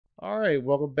Alright,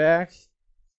 welcome back.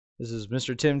 This is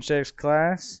Mr. Tim Check's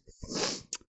class.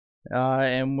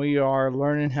 And we are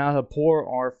learning how to pour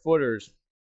our footers.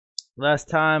 Last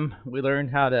time we learned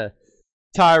how to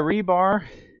tie rebar.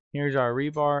 Here's our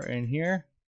rebar in here.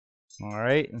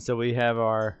 Alright, and so we have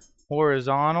our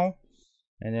horizontal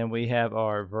and then we have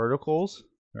our verticals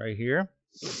right here.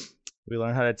 We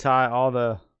learned how to tie all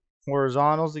the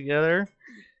horizontals together,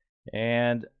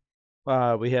 and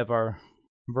we have our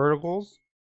verticals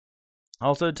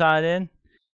also tied in,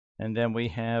 and then we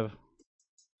have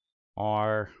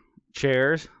our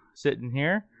chairs sitting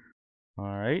here.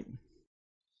 Alright,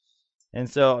 and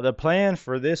so the plan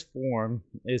for this form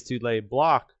is to lay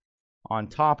block on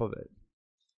top of it.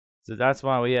 So that's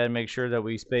why we had to make sure that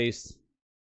we space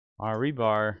our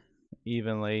rebar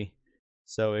evenly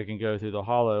so it can go through the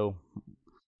hollow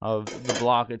of the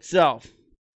block itself.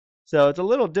 So it's a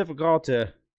little difficult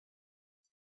to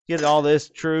get all this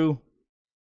true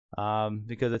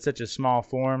because it's such a small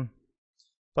form,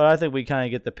 but I think we kind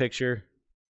of get the picture.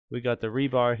 We got the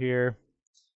rebar here,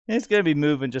 and it's going to be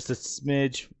moving just a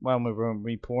smidge while we're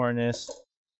re-pouring this,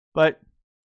 but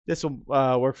this will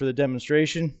work for the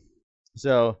demonstration.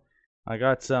 So I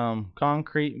got some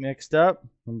concrete mixed up,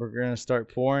 and we're going to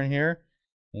start pouring here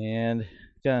and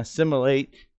going to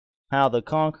simulate how the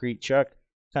concrete truck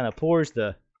kind of pours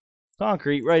the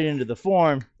concrete right into the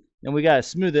form, and we got to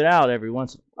smooth it out every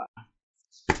once in a while.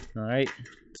 Alright,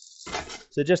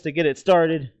 so just to get it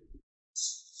started,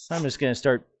 I'm just going to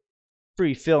start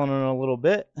pre-filling it a little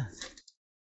bit.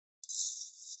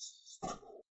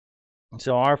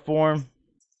 So our form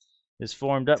is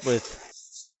formed up with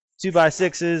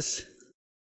 2x6s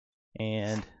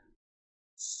and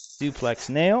duplex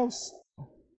nails.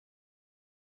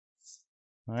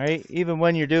 Alright, even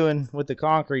when you're doing with the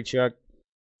concrete truck,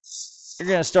 you're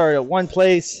going to start at one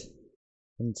place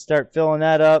and start filling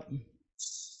that up,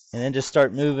 and then just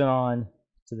start moving on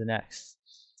to the next.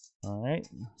 Alright,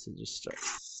 so just start.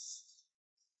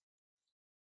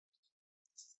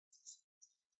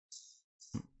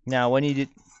 Now when the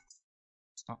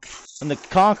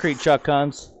concrete truck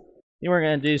comes, then we're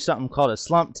going to do something called a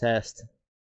slump test.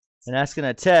 And that's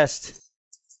going to test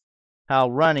how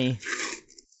runny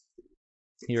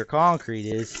your concrete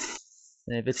is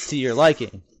and if it's to your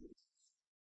liking.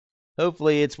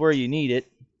 Hopefully it's where you need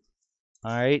it.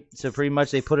 Alright, so pretty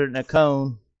much they put it in a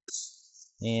cone,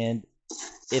 and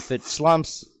if it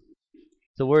slumps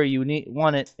to where you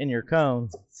want it in your cone,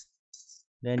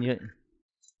 then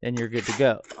you're good to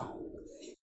go.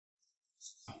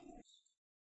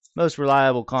 Most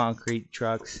reliable concrete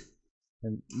trucks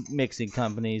and mixing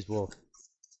companies will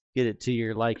get it to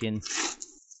your liking,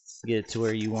 get it to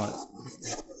where you want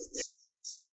it.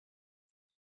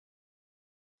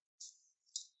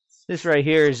 This right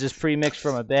here is just pre-mixed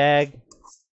from a bag.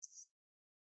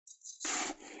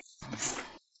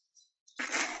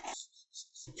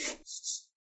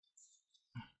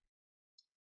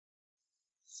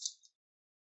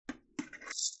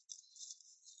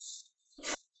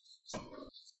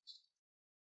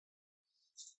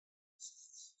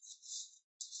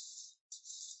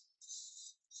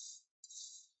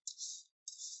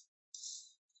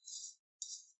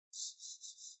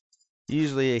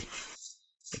 Usually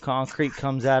the concrete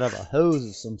comes out of a hose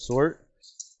of some sort,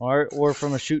 or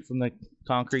from a chute from the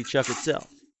concrete truck itself.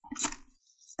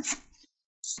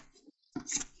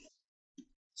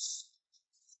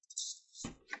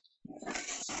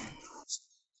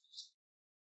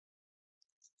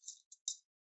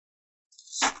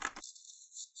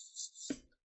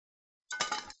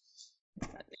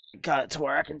 Got it to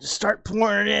where I can just start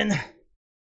pouring it in.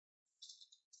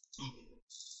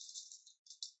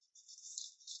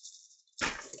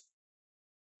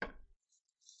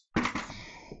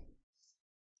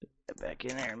 Back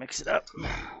in there, mix it up.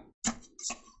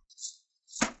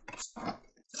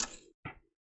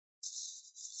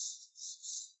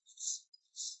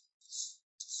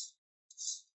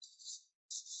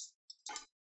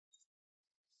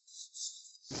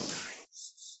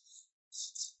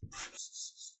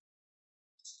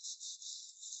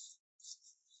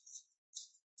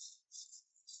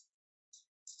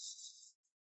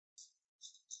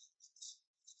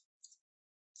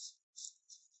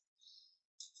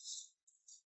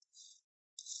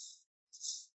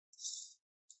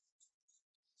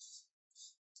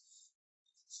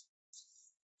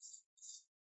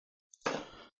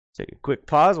 Take a quick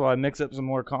pause while I mix up some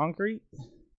more concrete.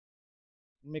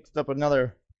 Mixed up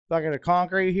another bucket of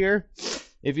concrete here.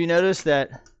 If you notice that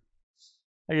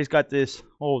I just got this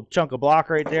old chunk of block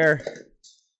right there,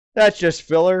 that's just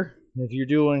filler. If you're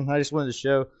doing, I just wanted to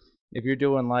show, if you're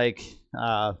doing like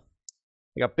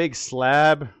like a big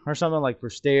slab or something, like for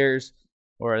stairs,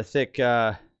 or a thick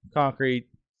concrete,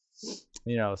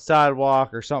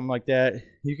 sidewalk or something like that,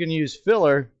 you can use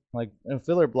filler, like a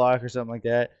filler block or something like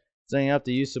that, so you don't have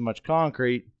to use so much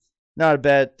concrete. Not a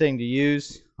bad thing to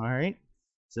use. All right,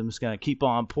 so I'm just gonna keep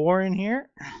on pouring here.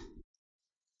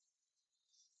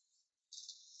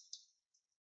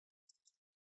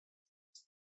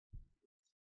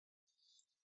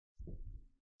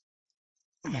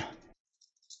 All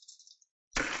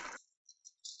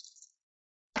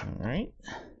right.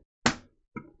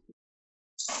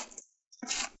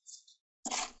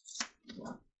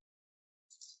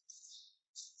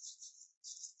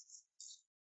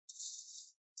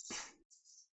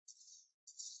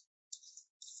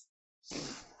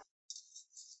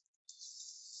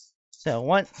 So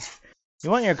you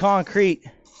want your concrete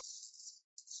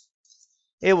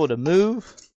able to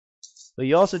move, but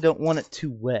you also don't want it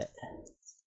too wet.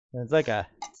 It's like a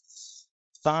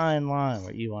fine line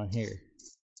what you want here.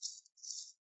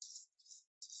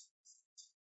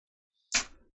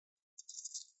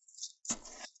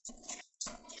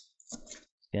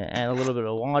 Gonna add a little bit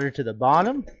of water to the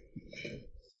bottom.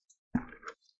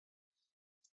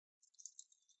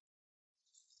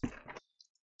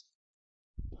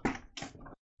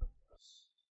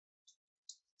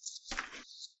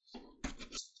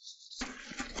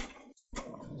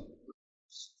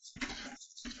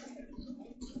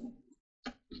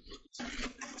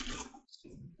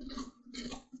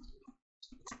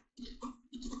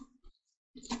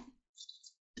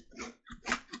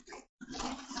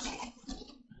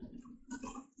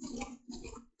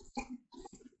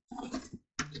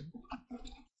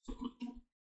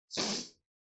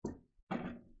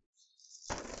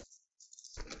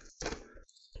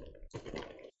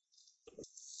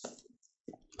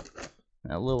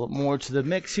 A little more to the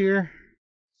mix here.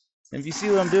 If you see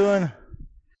what I'm doing,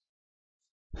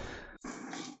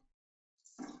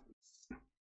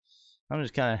 I'm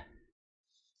just kind of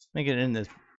making it in this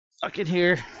bucket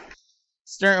here,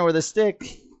 stirring with a stick.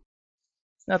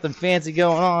 Nothing fancy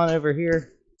going on over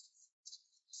here.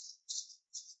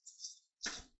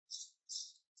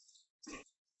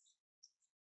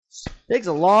 Takes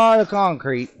a lot of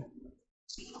concrete.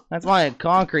 That's why a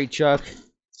concrete chuck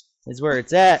is where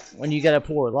it's at when you gotta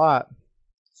pour a lot.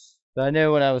 But I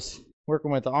know when I was working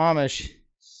with the Amish,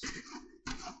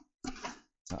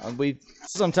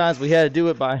 sometimes we had to do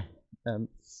it by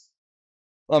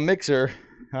a mixer,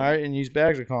 all right, and use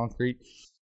bags of concrete.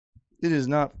 It is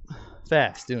not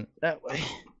fast doing it that way.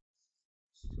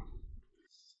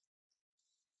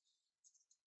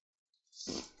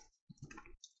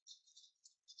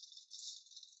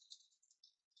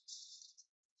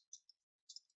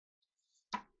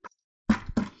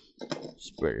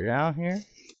 Spread it out here.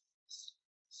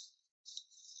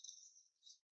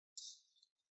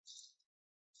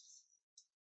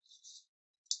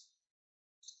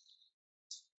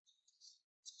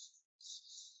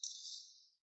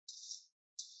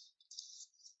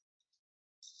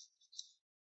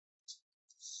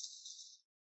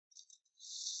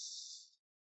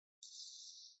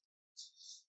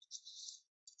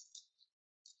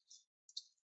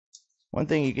 One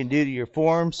thing you can do to your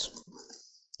forms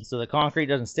so the concrete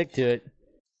doesn't stick to it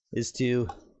is to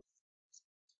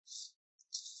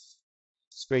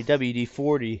spray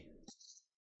WD-40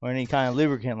 or any kind of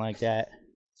lubricant like that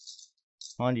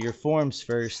onto your forms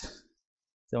first.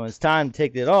 So when it's time to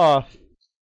take it off,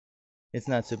 it's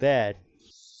not so bad.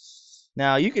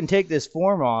 Now you can take this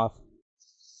form off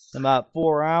in about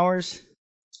 4 hours.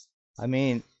 I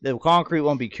mean, the concrete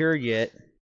won't be cured yet,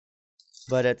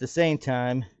 but at the same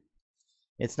time,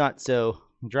 it's not so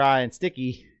dry and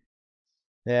sticky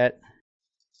that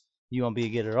you won't be able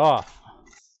to get it off.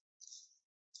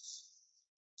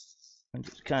 I'm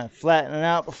just kind of flattening it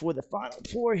out before the final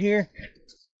pour here.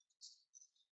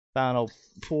 Final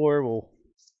pour will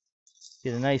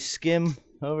get a nice skim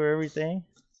over everything.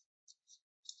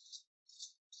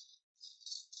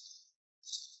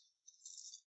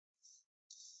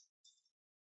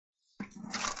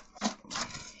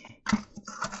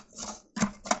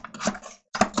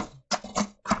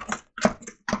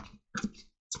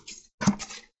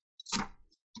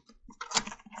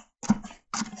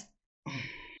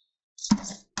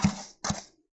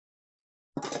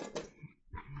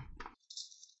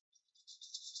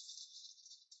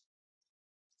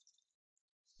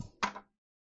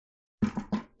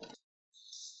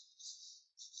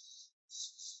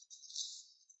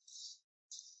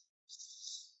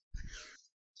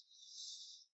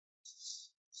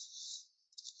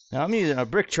 Now I'm using a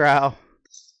brick trowel,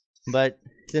 but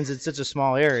since it's such a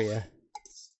small area,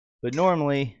 but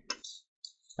normally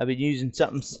I've been using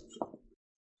something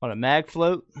on a mag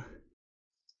float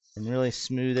and really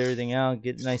smooth everything out,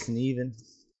 get nice and even.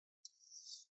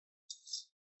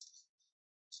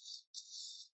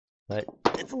 But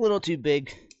it's a little too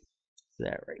big for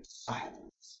that right.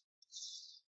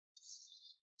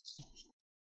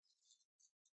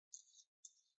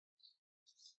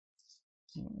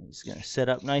 I'm just gonna set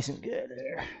up nice and good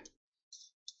there.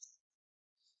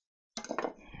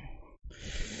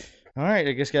 Alright,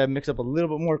 I guess gotta mix up a little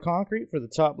bit more concrete for the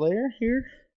top layer here.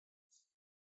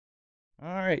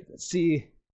 Alright, let's see.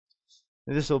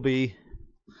 This will be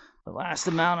the last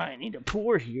amount I need to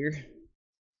pour here.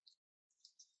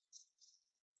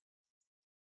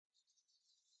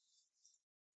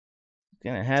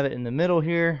 Gonna have it in the middle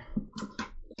here.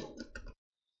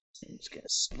 I'm just gonna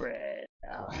spread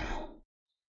out.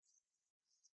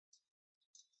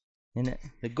 And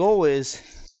the goal is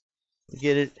to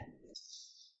get it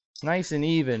nice and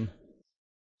even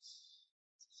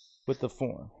with the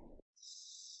form.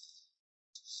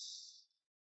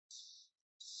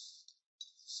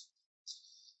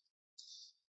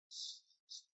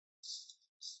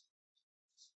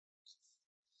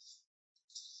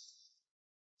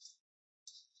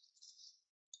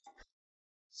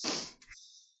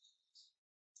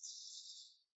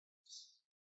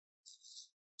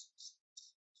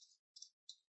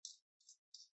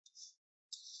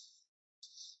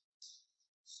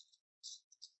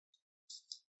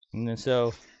 And then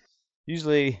so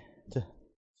usually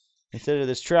instead of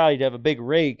this trowel, you'd have a big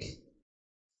rake.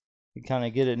 You kind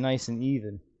of get it nice and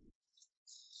even.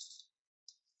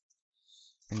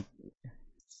 And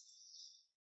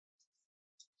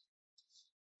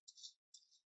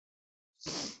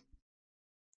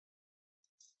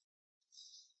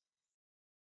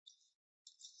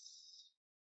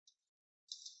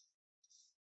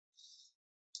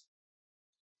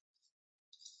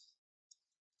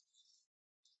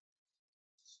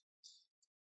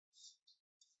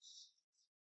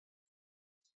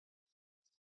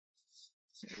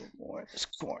a little more at this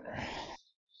corner.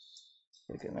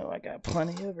 I think I know I got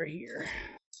plenty over here.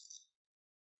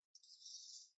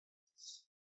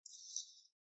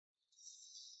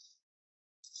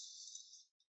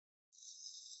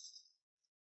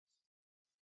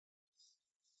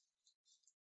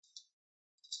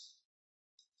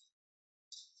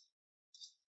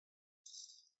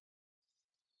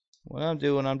 What I'm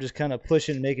doing, I'm just kind of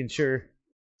pushing, making sure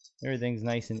everything's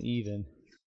nice and even.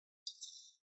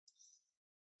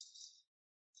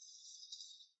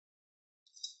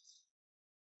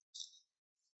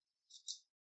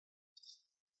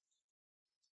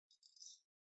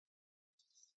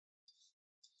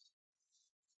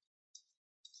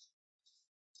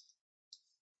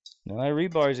 Now that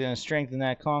rebar is going to strengthen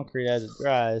that concrete as it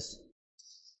dries.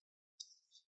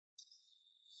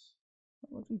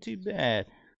 Not looking too bad.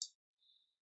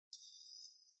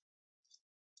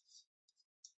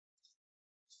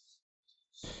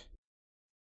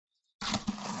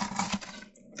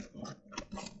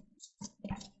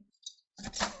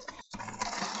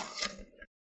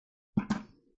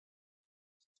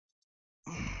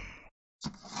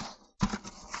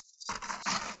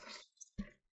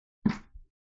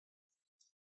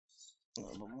 A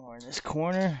little bit more in this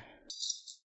corner.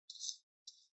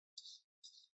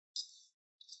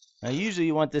 Now usually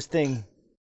you want this thing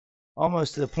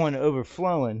almost to the point of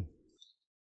overflowing,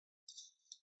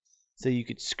 so you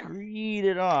could screed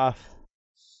it off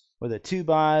with a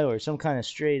 2x or some kind of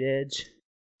straight edge.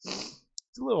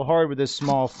 It's a little hard with this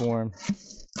small form.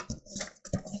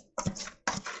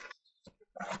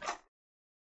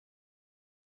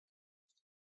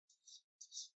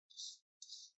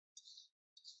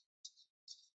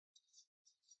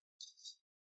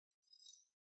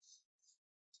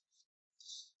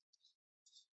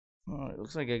 Oh, it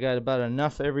looks like I got about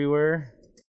enough everywhere.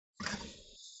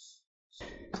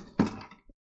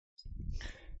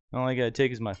 All I gotta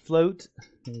take is my float.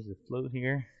 There's the float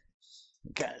here.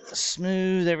 Gotta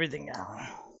smooth everything out.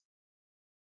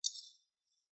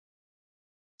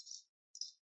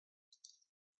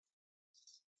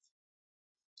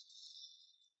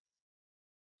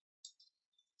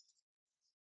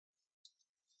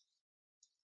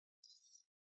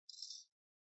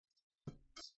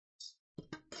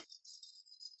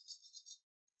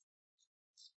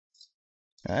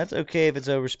 Now, that's okay if it's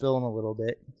overspilling a little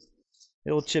bit.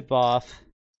 It'll chip off.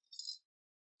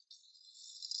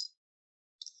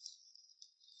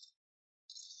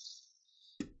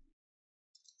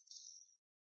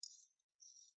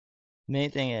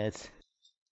 Main thing is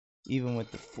even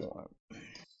with the form.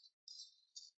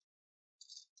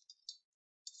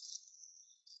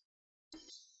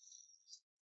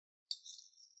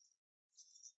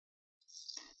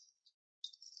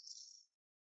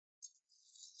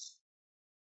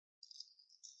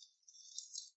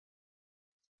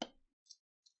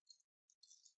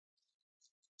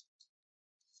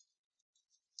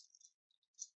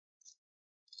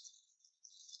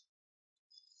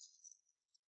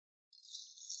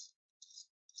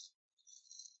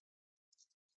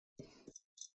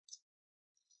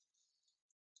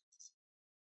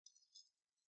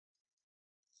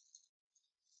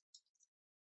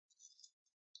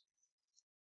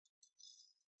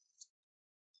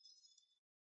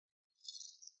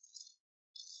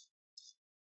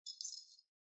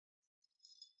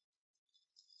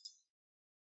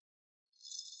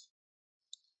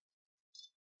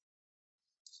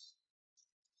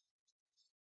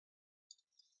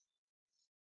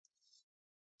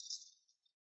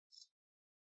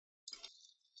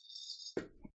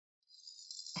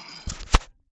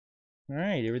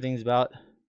 Alright, everything's about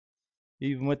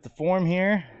even with the form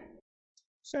here.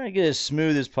 Just trying to get as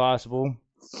smooth as possible.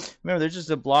 Remember, there's just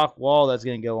a block wall that's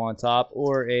going to go on top,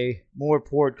 or a more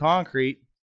poured concrete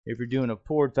if you're doing a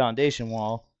poured foundation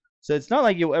wall. So it's not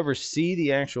like you'll ever see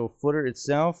the actual footer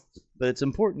itself, but it's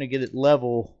important to get it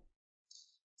level.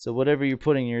 So whatever you're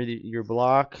putting your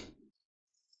block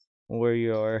or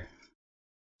your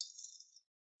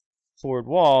poured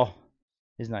wall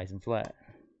is nice and flat.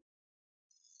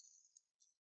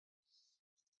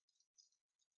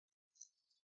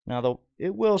 Now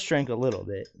it will shrink a little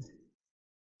bit,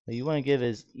 but you want to give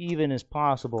as even as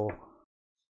possible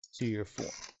to your form.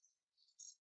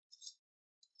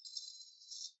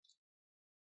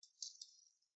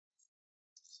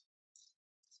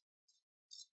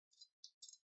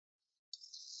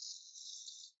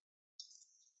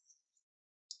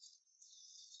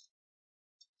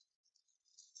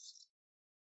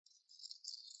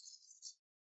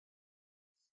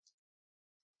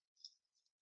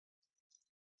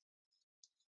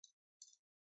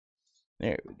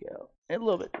 There we go.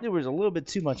 There was a little bit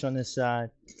too much on this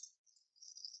side.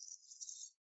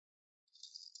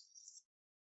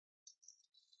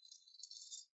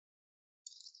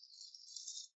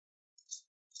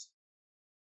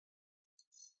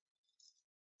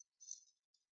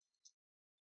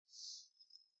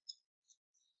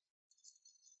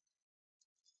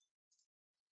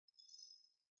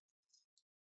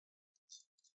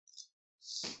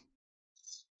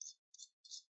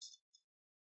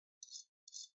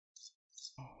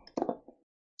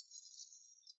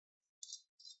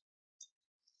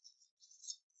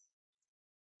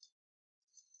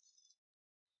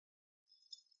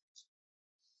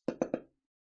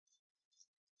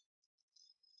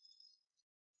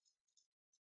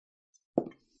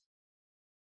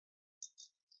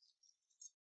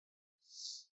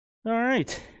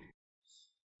 Alright,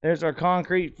 there's our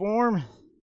concrete form,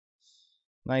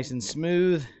 nice and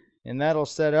smooth, and that'll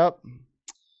set up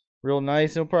real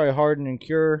nice. It'll probably harden and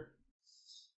cure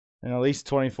in at least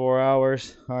 24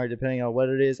 hours, alright, depending on what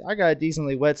it is. I got it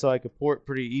decently wet so I could pour it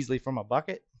pretty easily from a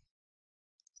bucket,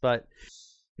 but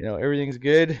you know, everything's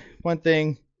good. One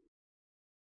thing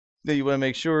that you want to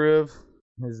make sure of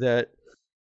is that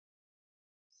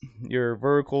your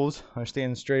verticals are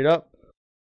standing straight up.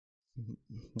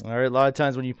 Alright, a lot of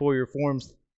times when you pour your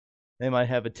forms, they might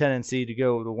have a tendency to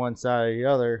go to one side or the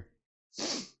other.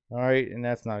 Alright, and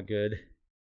that's not good.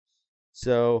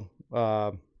 So,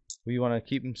 we want to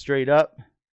keep them straight up.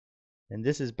 And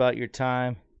this is about your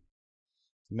time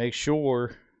to make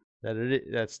sure that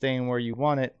that's staying where you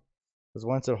want it. Because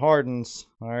once it hardens,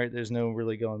 alright, there's no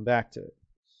really going back to it.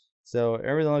 So,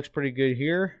 everything looks pretty good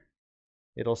here.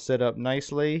 It'll set up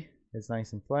nicely. It's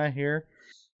nice and flat here.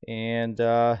 And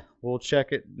we'll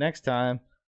check it next time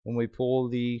when we pull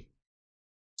the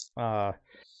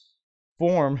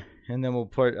form, and then we'll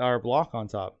put our block on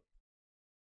top.